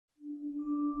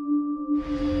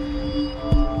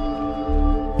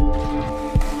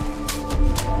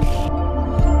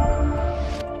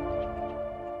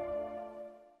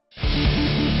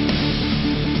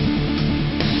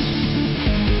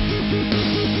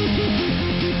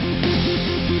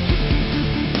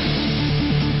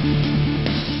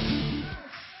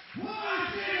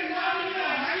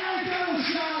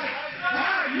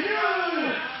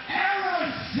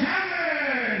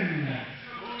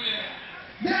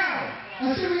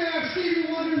Assuming I have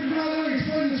Stevie Wonder's brother,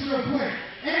 explain this real quick.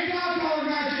 A dog collar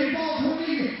match involves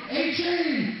holding a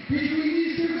chain between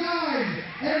these two guys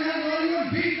and then letting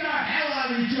them beat the hell out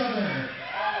of each other.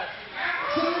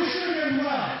 So we should end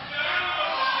well.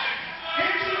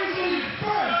 Introducing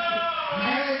first,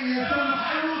 hailing from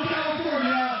Hyrule,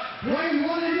 California, weighing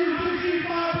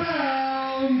 165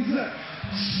 pounds,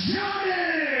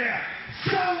 Johnny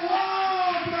Saovi!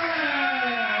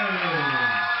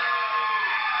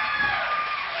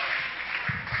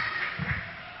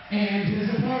 And his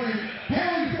opponent,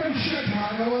 hailing from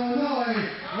Chicago, Illinois,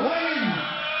 weighing,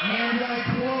 and I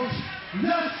quote,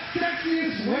 the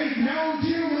sexiest weight known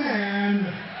to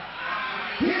man.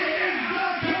 He is the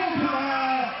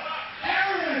Cobra,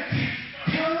 Eric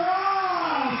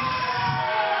Cross!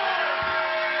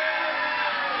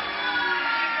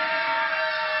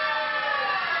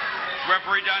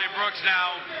 Referee Donnie Brooks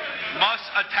now must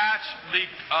attach the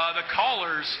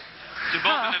collars to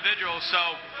both individuals. So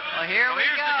here's the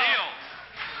deal.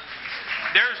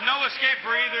 There's no escape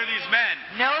for either of these men.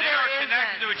 No, they are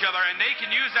connected to each other, and they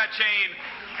can use that chain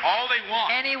all they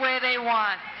want. Any way they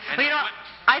want. But, you know,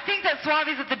 I think that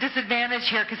Saovi's at the disadvantage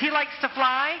here because he likes to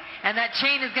fly, and that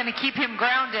chain is going to keep him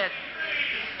grounded.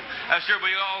 That's true, but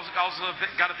you also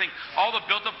got to think all the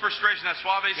built-up frustration that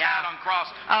Saovi's had on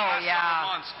Cross the last several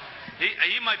months.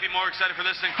 He might be more excited for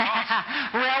this than Cross.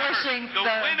 Relishing the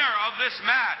winner of this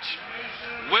match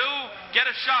will get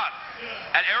a shot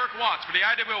at Eric Watts for the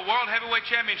IWL World Heavyweight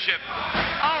Championship.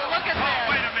 Oh, look at this.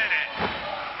 Wait a minute.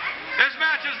 This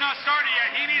match has not started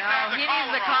yet. He needs to have the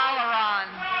collar on.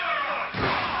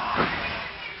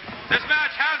 This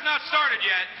match has not started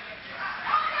yet.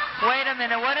 Wait a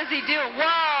minute. What does he do?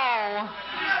 Whoa.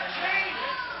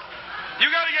 You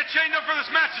got to get chained up for this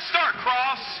match to start,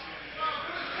 Cross.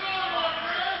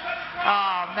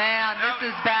 Oh, man. This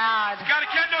is bad. He's got a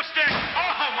kendo stick.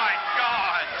 Oh, my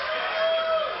God.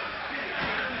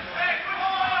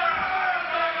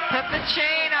 Put the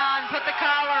chain on. Put the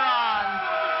collar on.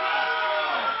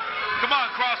 Come on,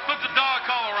 Cross. Put the dog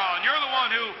collar on. You're the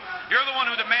one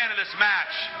who demanded this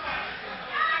match.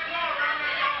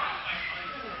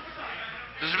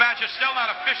 This match has still not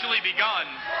officially begun.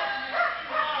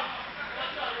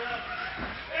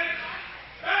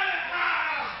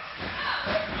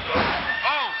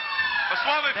 Oh, a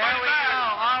Saovi there we back. go.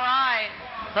 All right.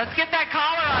 Let's get that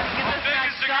collar on and get this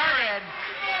match started.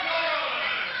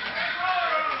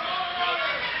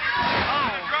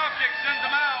 Dropkick sends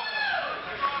him out.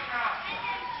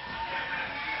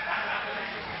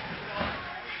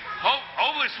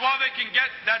 Hopefully Saovi can get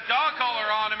that dog collar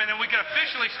on him and then we can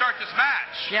officially start this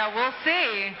match. Yeah, we'll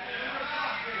see.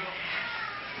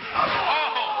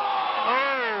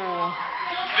 Oh!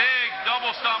 Big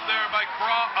double stomp there by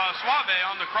Saovi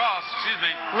on the Cross. Excuse me.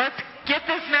 Let's get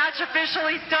this match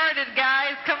officially started,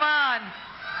 guys. Come on.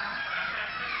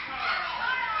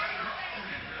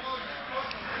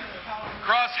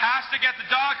 Cross has to get the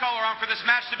dog collar on for this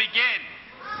match to begin.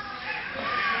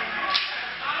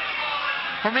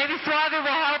 Well, maybe Saovi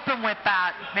will help him with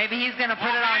that. Maybe he's going to put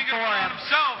it on for him.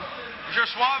 Himself. I'm sure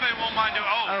Saovi won't mind doing.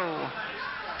 Oh.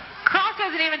 Cross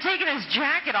hasn't even taken his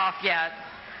jacket off yet.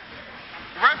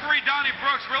 Referee Donnie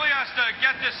Brooks really has to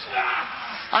get this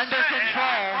under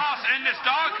control. Cross in this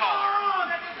dog collar.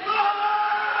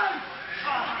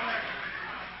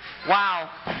 Wow.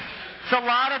 It's a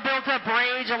lot of built-up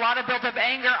rage, a lot of built-up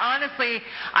anger. Honestly,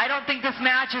 I don't think this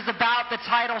match is about the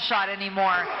title shot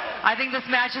anymore. I think this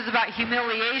match is about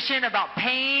humiliation, about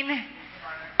pain,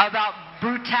 about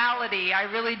brutality. I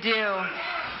really do.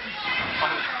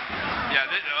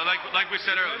 Yeah, like we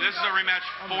said earlier, this is a rematch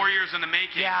 4 years in the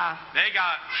making. Yeah. They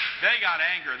got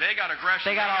anger. They got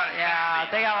aggression. They got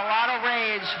a lot of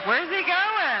rage. Where's he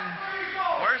going?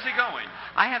 Where's he going?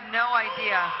 I have no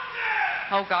idea.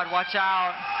 Oh, God, watch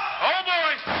out. Oh,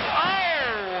 boys!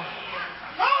 Oh!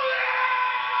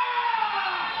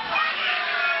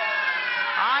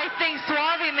 I think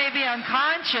Saovi may be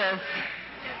unconscious.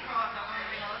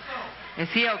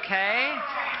 Is he okay?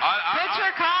 Put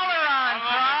your collar on,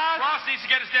 Cross. Cross needs to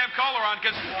get his damn collar on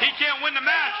because he can't win the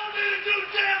match. I don't need to do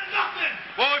damn nothing.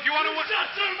 Well, if you want to win,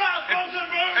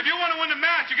 if you want to win the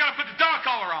match, you got to put the dog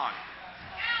collar on.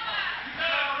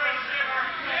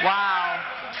 Wow.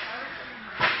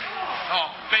 Oh,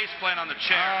 face plant on the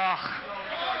chair.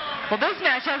 Well, this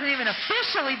match hasn't even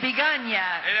officially begun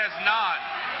yet. It has not.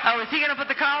 Oh, is he going to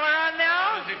put the collar on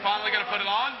now? Is he finally going to put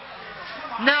it on?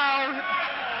 No.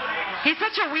 He's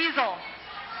such a weasel.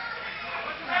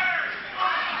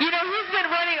 You know, he's been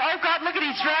running. Oh, God, look at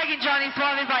he's dragging Johnny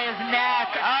Saovi by his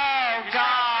neck. Oh,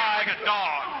 God. Like a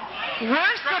dog.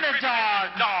 Worse than a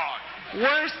dog.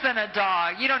 Worse than a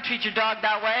dog. You don't treat your dog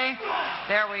that way.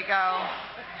 There we go.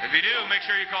 If you do, make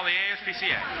sure you call the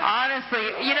ASPCA.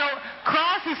 Honestly, you know,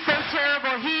 Cross is so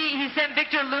terrible. He sent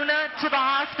Victor Luna to the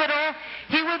hospital.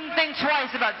 He wouldn't think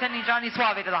twice about sending Johnny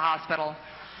Saovi to the hospital.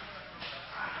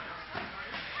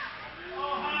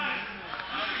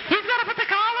 He's got to put the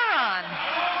collar on.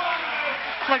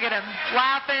 Look at him,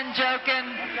 laughing, joking.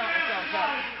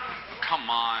 Come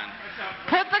on.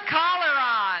 Put the collar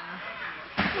on.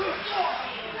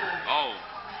 Oh.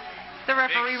 The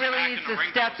referee really needs to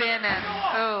step in and,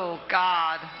 oh,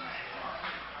 God.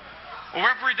 Well,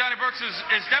 referee Donnie Brooks is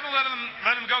definitely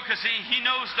let him go because he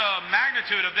knows the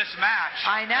magnitude of this match.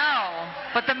 I know,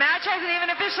 but the match hasn't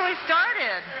even officially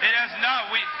started. It has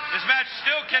not. This match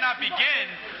still cannot begin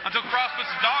until Cross puts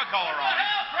the dog collar on.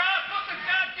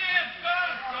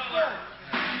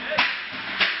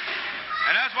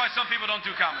 And that's why some people don't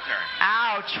do commentary.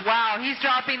 Ouch, wow, he's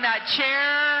dropping that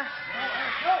chair.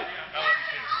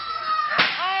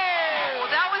 Oh,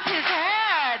 that was his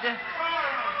head.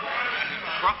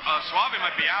 Saovi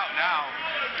might be out now.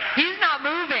 He's not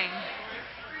moving.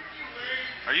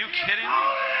 Are you kidding me?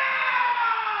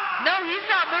 No, he's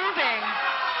not moving.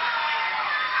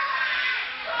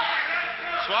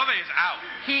 Saovi is out.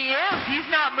 He is. He's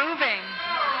not moving.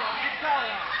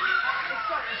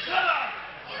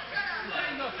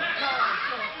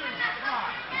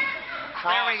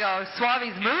 Cross. There we go.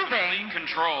 Saovi's moving. Complete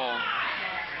control.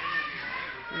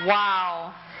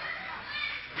 Wow.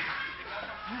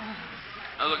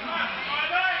 Oh, look.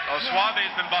 Oh,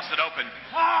 Saovi's been busted open.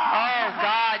 Oh,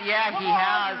 God, yeah, he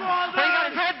has. Well, he got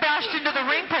his head bashed into the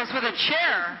ring post with a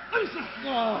chair.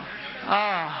 Oh.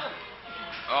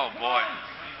 Oh, boy.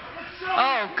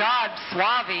 Oh, God,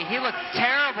 Saovi. He looks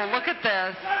terrible. Look at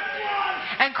this.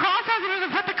 And Cross hasn't even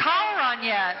put the collar on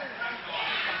yet.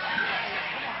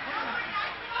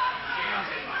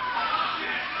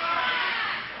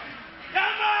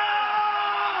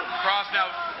 Cross now.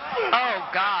 Oh,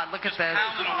 God, look at this.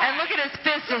 And look at his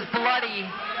fist is bloody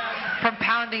from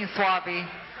pounding Saovi.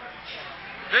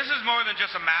 This is more than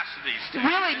just a match to these two.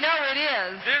 Really? No, it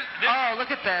is. Oh,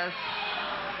 look at this.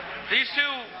 These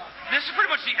two, this is pretty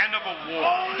much the end of a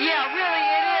war. Yeah, really,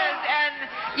 it is. And,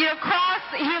 you know, Cross,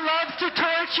 he loves to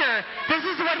torture. This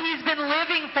is what he's been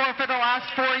living for the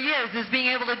last 4 years, is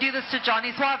being able to do this to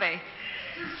Johnny Saovi.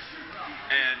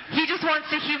 And he just wants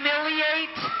to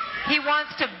humiliate. He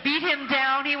wants to beat him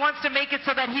down. He wants to make it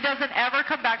so that he doesn't ever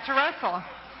come back to wrestle.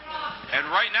 And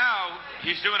right now,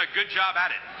 he's doing a good job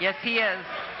at it. Yes, he is.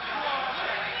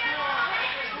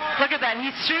 Look at that.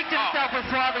 He streaked himself with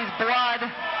Saovi's blood.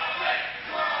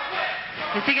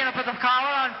 Is he going to put the collar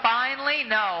on finally?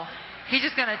 No. He's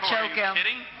just going to choke him. Are you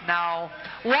kidding? No.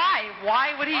 Why?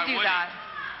 Why would he do that?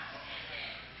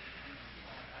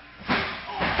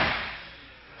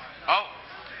 Oh.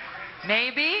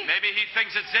 Maybe? Maybe he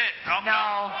thinks it's it. Oh,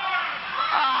 no.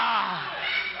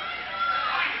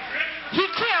 He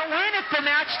can't win if the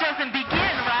match doesn't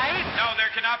begin, right? No, there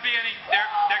cannot be any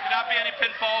there cannot be any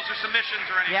pinfalls or submissions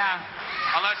or anything. Yeah.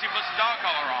 Unless he puts the dog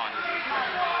collar on.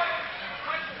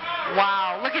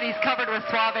 Wow, look at he's covered with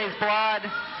Saovi's blood.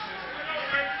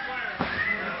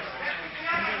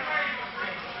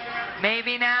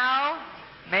 Maybe now.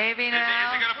 Maybe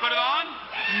now. Is he going to put it on?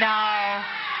 No.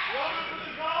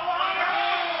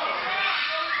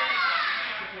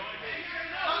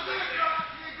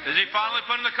 Is he finally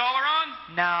putting the collar on?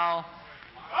 No.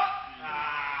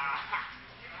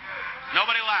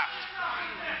 Nobody laughed.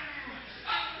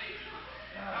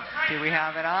 Do we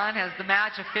have it on? Has the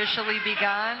match officially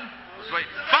begun? Let's wait.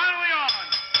 Finally on!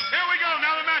 Here we go.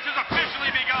 Now the match has officially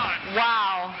begun.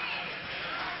 Wow.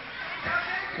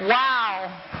 Wow.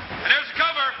 And there's the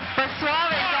cover. For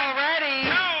Saovi's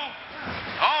already. 2.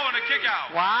 Oh, and a kick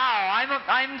out. Wow.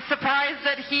 I'm surprised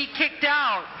that he kicked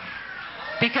out.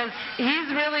 Because he's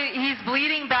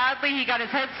bleeding badly. He got his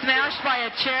head smashed by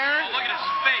a chair. Oh, look at his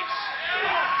face.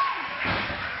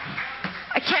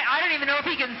 I don't even know if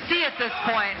he can see at this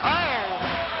point. Oh,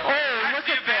 look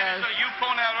at this. That you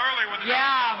pointed out earlier with the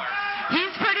collar.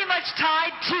 He's pretty much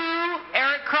tied to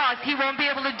Eric Cross. He won't be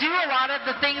able to do a lot of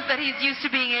the things that he's used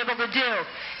to being able to do.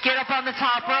 Get up on the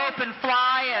top rope and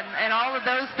fly and all of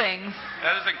those things.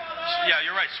 That is yeah,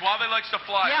 you're right. Saovi likes to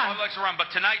fly. Yeah. Saovi likes to run.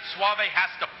 But tonight, Saovi has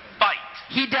to fight.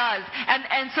 He does.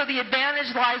 And so the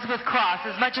advantage lies with Cross.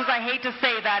 As much as I hate to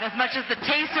say that, as much as the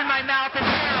taste in my mouth is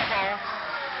terrible,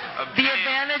 the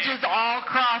advantage is all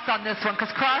Cross on this one,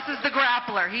 because Cross is the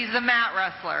grappler. He's the mat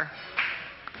wrestler.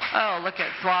 Oh, look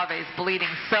at Saovi's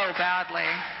bleeding so badly.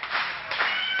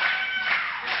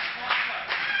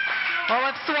 Well,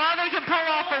 if Saovi can pull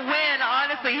off a win,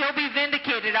 honestly, he'll be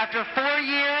vindicated after 4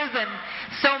 years and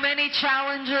So many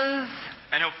challenges.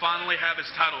 And he'll finally have his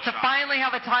title shot. To finally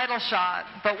have a title shot.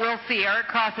 But we'll see.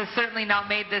 Eric Cross has certainly not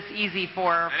made this easy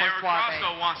for And Eric Suave. Cross,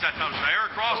 though, wants that title shot.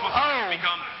 Eric Cross wants to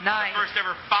become the first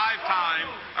ever 5-time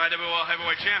IWL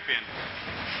heavyweight champion.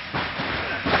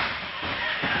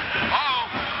 Uh-oh.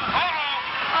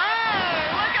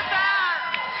 Look at that.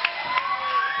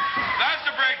 That's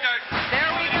the break.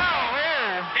 There we go.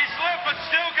 He slipped, but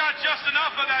still got just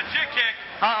enough of that jig kick.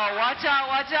 Uh-oh, watch out.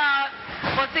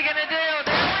 What's he going to do? There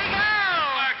we go.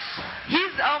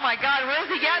 Oh my God, where's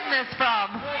he getting this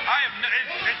from?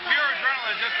 It's pure adrenaline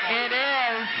at this point. It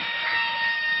is.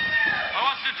 I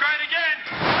want to try it again.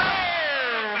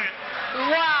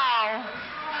 Oh, wow.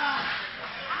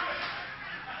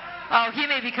 Oh, he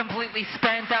may be completely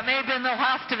spent. That may have been the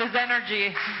last of his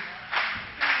energy.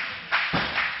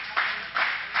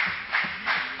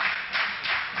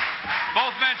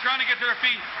 Both men trying to get to their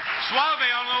feet. Suave,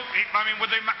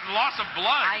 with the loss of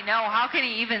blood. I know. How can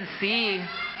he even see?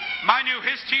 Mind you,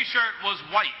 his T-shirt was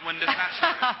white when this match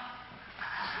started.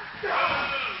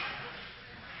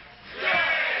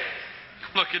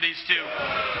 Look at these two.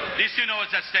 These two know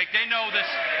what's at stake. They know this.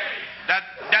 That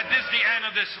this is the end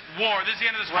of this war. This is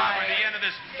the end of this rivalry. The end of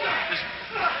this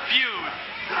feud.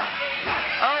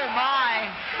 Oh my!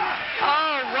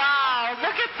 Oh wow!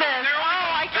 Look at this!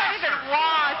 I can't even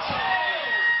watch.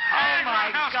 Oh my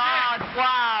God!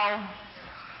 Wow!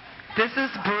 This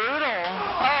is brutal.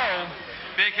 Oh.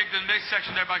 Big kick to the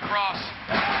midsection there by Cross. Suave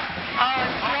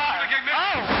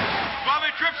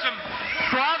trips him.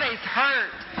 Suave's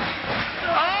hurt.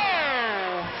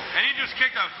 Oh! And he just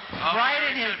kicked a right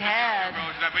in his head.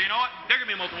 But you know what? There could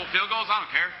be multiple field goals. I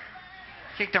don't care.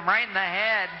 Kicked him right in the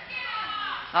head.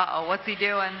 Uh-oh, what's he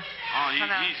doing? Oh,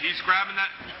 he's grabbing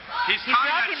that. He's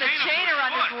wrapping the chain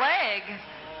around his leg.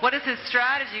 What is his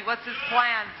strategy? What's his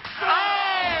plan?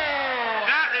 Oh!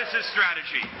 That is his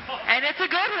strategy. And it's a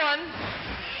good one.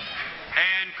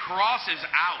 And Cross is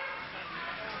out.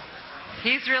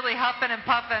 He's really huffing and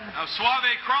puffing. Now Suave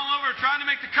crawling over, trying to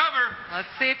make the cover.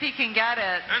 Let's see if he can get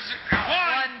it.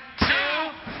 One, two.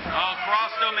 Oh,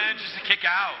 Cross still manages to kick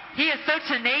out. He is so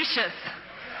tenacious.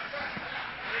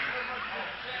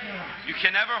 You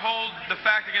can never hold the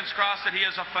fact against Cross that he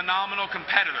is a phenomenal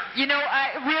competitor. You know,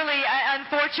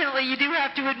 unfortunately, you do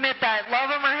have to admit that. Love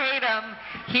him or hate him,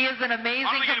 he is an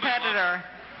amazing competitor.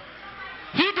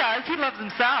 He does. He loves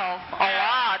himself a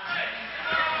lot.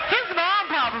 His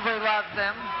mom probably loves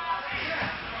him.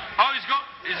 Oh, is he going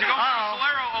for the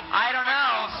Solero? I don't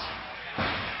know.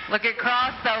 Look at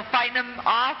Cross, though, fighting him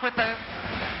off with a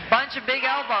bunch of big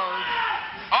elbows.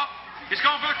 Oh, he's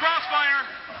going for the crossfire.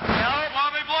 Nope.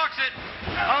 Suave blocks it.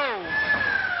 Oh.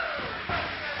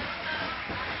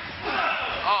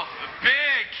 Oh,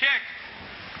 big kick.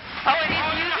 Oh, and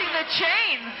he's using the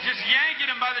chain. Just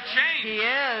yanking him by the chain. He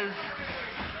is.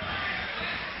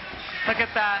 Look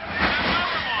at that.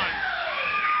 Another one.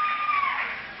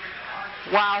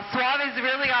 Wow, Suave's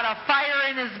really got a fire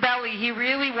in his belly. He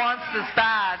really wants this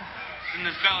bad. It's in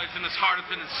his belly, it's in his heart,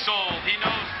 it's in his soul. He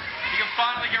knows he can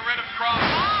finally get rid of Cross.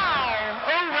 Wow!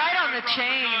 Oh, right on the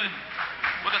chain.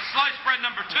 With a slice bread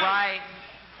number 2. Right.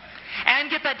 And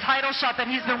get that title shot that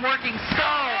he's been working so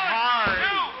hard.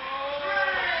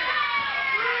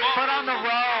 Put on the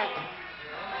rope.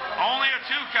 Only a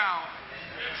 2 count.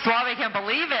 Suave can't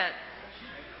believe it.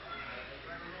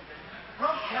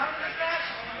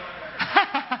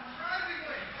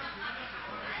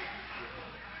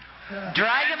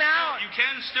 Drag him out. You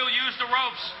can still use the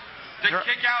ropes to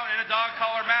kick out in a dog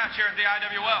collar match here at the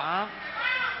IWL.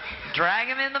 Drag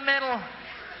him in the middle.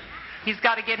 He's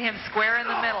got to get him square in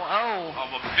the middle. Oh.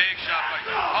 Oh, a big shot by.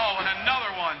 Oh, and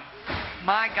another one.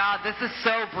 My God, this is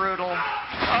so brutal. Oh.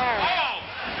 Oh,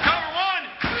 cover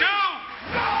 1, 2.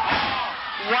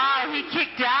 Oh. Wow, he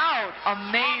kicked out.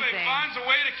 Amazing. Suave finds a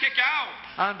way to kick out.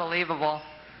 Unbelievable.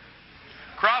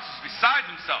 Cross is beside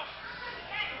himself.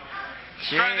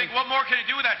 He's trying to think what more can he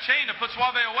do with that chain to put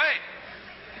Suave away.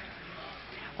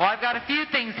 Well, I've got a few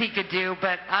things he could do,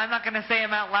 but I'm not going to say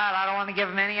them out loud. I don't want to give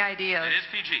him any ideas. It is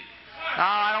PG. No,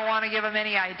 I don't want to give him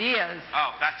any ideas.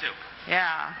 Oh, that too.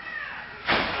 Yeah.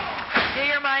 Get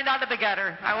your mind out of the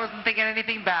gutter. I wasn't thinking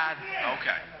anything bad.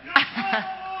 Okay.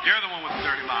 You're the one with the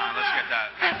dirty mind. Let's get that.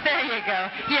 There you go.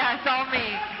 Yeah, it's all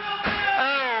me.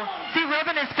 Oh, see,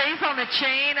 rubbing his face on the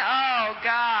chain? Oh,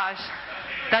 gosh.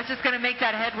 That's just going to make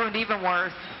that head wound even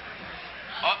worse.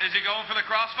 Oh, is he going for the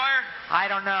crossfire? I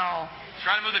don't know. He's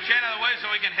trying to move the chain out of the way so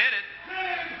he can hit it.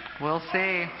 We'll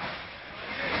see.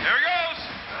 There he goes.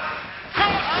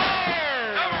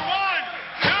 Oh! Number 1,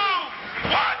 2,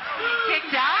 what?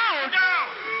 Kicked out? No.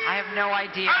 I have no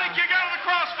idea. How did he kick out of the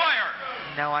crossfire?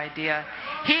 No idea.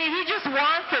 He just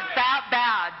wants it that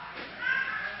bad.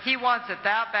 He wants it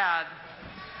that bad.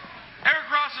 Eric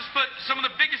Ross has put some of the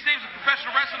biggest names of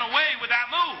professional wrestling away with that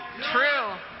move.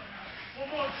 True. One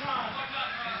more time.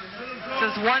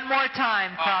 Says one more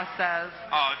time, Cross says.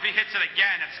 Oh, if he hits it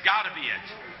again, it's got to be it.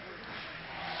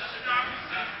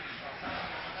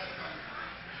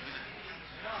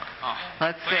 Oh,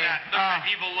 Let's see. Look at that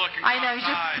evil look. I know, he's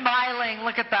just smiling.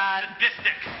 Look at that.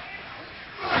 Sadistic.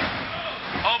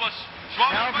 Almost.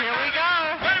 Swap. Nope, here we go.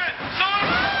 Wait a minute.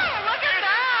 Oh, look at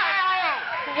that.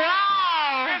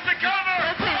 Wow. Here's the cover.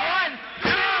 Let's see. 1,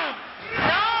 2.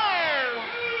 No.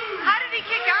 How did he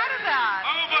kick out of that?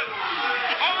 Oh, look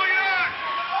at that.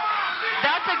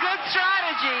 That's a good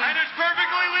strategy. And it's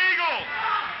perfectly legal.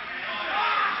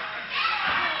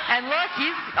 And look,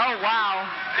 oh, wow.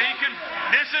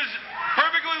 This is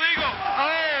perfectly legal.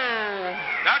 Oh.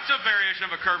 That's a variation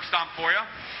of a curb stomp for you.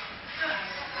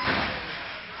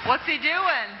 What's he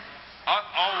doing?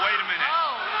 Oh, wait a minute.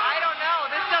 Oh, I don't know.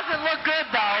 This doesn't look good,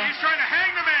 though. He's trying to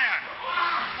hang the man.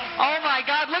 Oh, my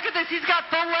God. Look at this. He's got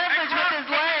full leverage with his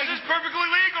legs. This is perfectly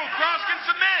legal. Cross can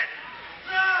submit.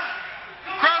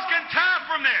 Cross can tap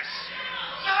from this.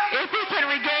 If he can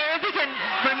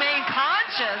remain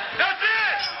conscious. That's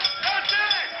it. That's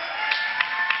it.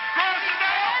 Cross is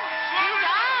out. He's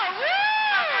out. Woo!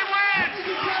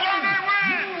 Suave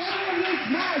wins. This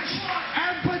match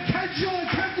and potential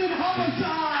attempted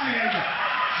homicide.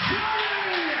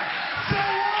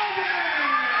 Suave.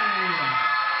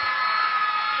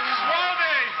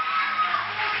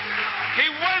 He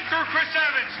went through Chris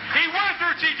Evans. He went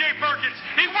through TJ Perkins.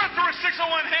 He went through a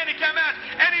 601 handicap match,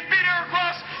 and he beat Eric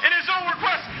Ross